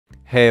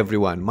Hey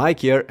everyone, Mike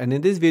here, and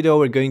in this video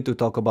we're going to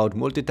talk about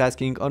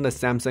multitasking on the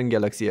Samsung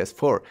Galaxy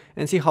S4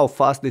 and see how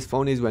fast this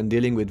phone is when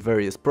dealing with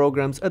various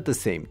programs at the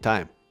same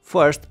time.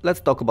 First,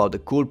 let's talk about the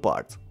cool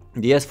parts.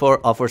 The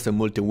S4 offers a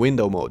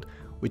multi-window mode,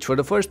 which for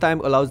the first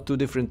time allows two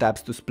different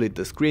apps to split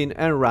the screen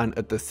and run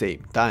at the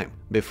same time.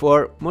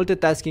 Before,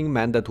 multitasking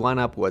meant that one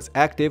app was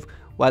active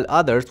while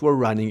others were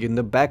running in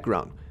the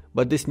background,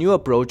 but this new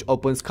approach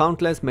opens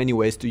countless many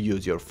ways to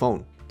use your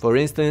phone. For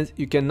instance,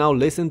 you can now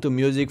listen to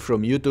music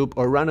from YouTube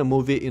or run a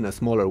movie in a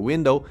smaller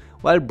window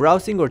while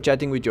browsing or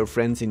chatting with your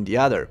friends in the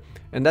other,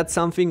 and that's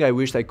something I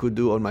wish I could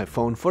do on my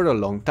phone for a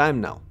long time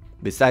now.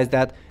 Besides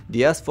that,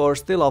 the S4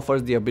 still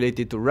offers the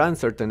ability to run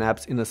certain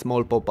apps in a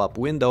small pop-up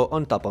window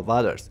on top of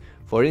others.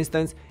 For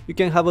instance, you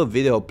can have a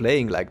video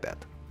playing like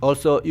that.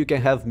 Also, you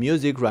can have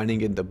music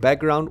running in the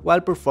background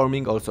while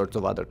performing all sorts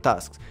of other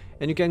tasks,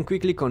 and you can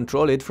quickly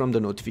control it from the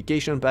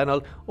notification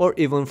panel or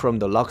even from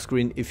the lock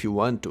screen if you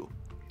want to.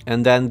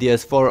 And then the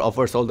S4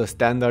 offers all the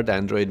standard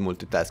Android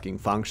multitasking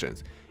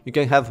functions. You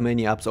can have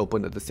many apps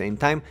open at the same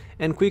time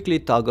and quickly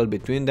toggle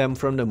between them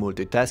from the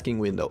multitasking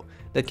window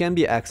that can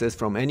be accessed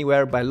from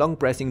anywhere by long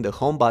pressing the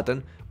home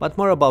button, but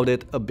more about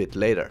it a bit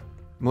later.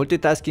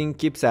 Multitasking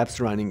keeps apps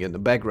running in the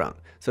background,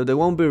 so they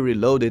won't be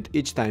reloaded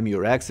each time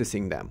you're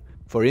accessing them.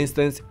 For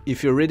instance,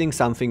 if you're reading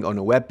something on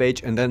a web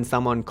page and then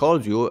someone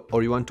calls you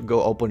or you want to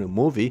go open a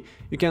movie,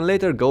 you can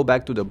later go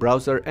back to the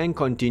browser and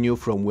continue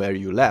from where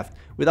you left,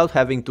 without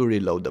having to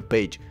reload the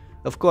page.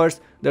 Of course,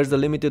 there's a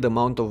limited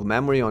amount of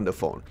memory on the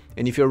phone,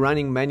 and if you're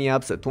running many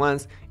apps at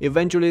once,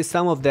 eventually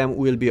some of them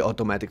will be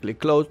automatically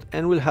closed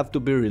and will have to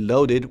be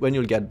reloaded when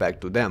you'll get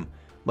back to them.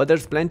 But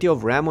there's plenty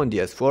of RAM on the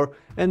S4,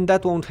 and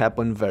that won't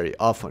happen very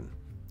often.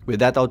 With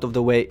that out of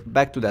the way,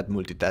 back to that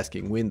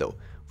multitasking window.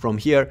 From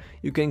here,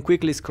 you can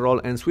quickly scroll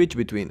and switch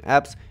between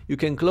apps. You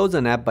can close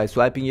an app by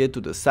swiping it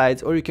to the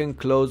sides, or you can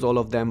close all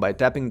of them by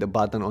tapping the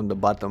button on the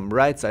bottom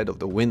right side of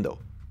the window.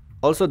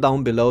 Also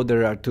down below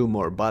there are two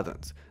more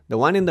buttons. The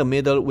one in the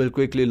middle will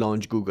quickly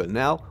launch Google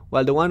Now,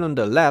 while the one on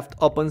the left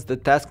opens the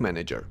Task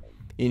Manager.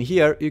 In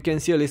here you can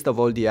see a list of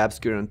all the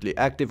apps currently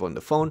active on the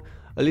phone,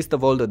 a list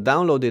of all the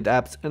downloaded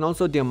apps, and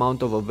also the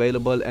amount of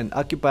available and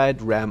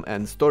occupied RAM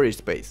and storage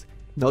space.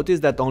 Notice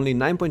that only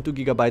 9.2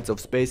 GB of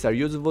space are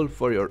usable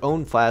for your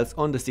own files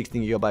on the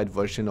 16 GB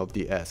version of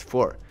the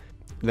S4.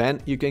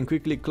 Then you can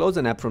quickly close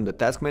an app from the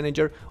Task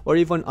Manager or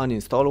even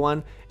uninstall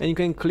one, and you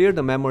can clear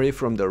the memory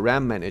from the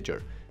RAM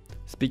Manager.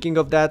 Speaking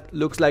of that,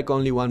 looks like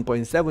only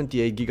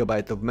 1.78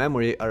 GB of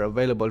memory are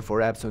available for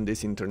apps on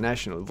this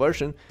international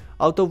version,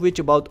 out of which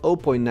about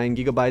 0.9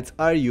 GB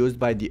are used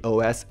by the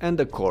OS and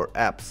the core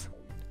apps.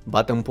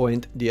 Bottom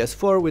point, the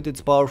S4 with its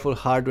powerful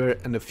hardware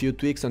and a few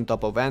tweaks on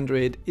top of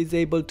Android is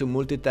able to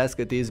multitask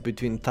at ease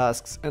between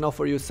tasks and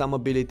offer you some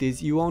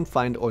abilities you won't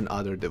find on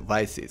other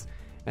devices.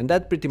 And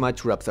that pretty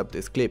much wraps up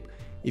this clip.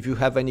 If you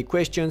have any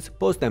questions,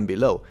 post them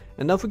below,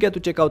 and don't forget to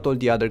check out all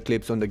the other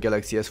clips on the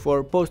Galaxy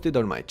S4 posted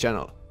on my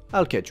channel.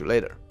 I'll catch you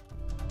later.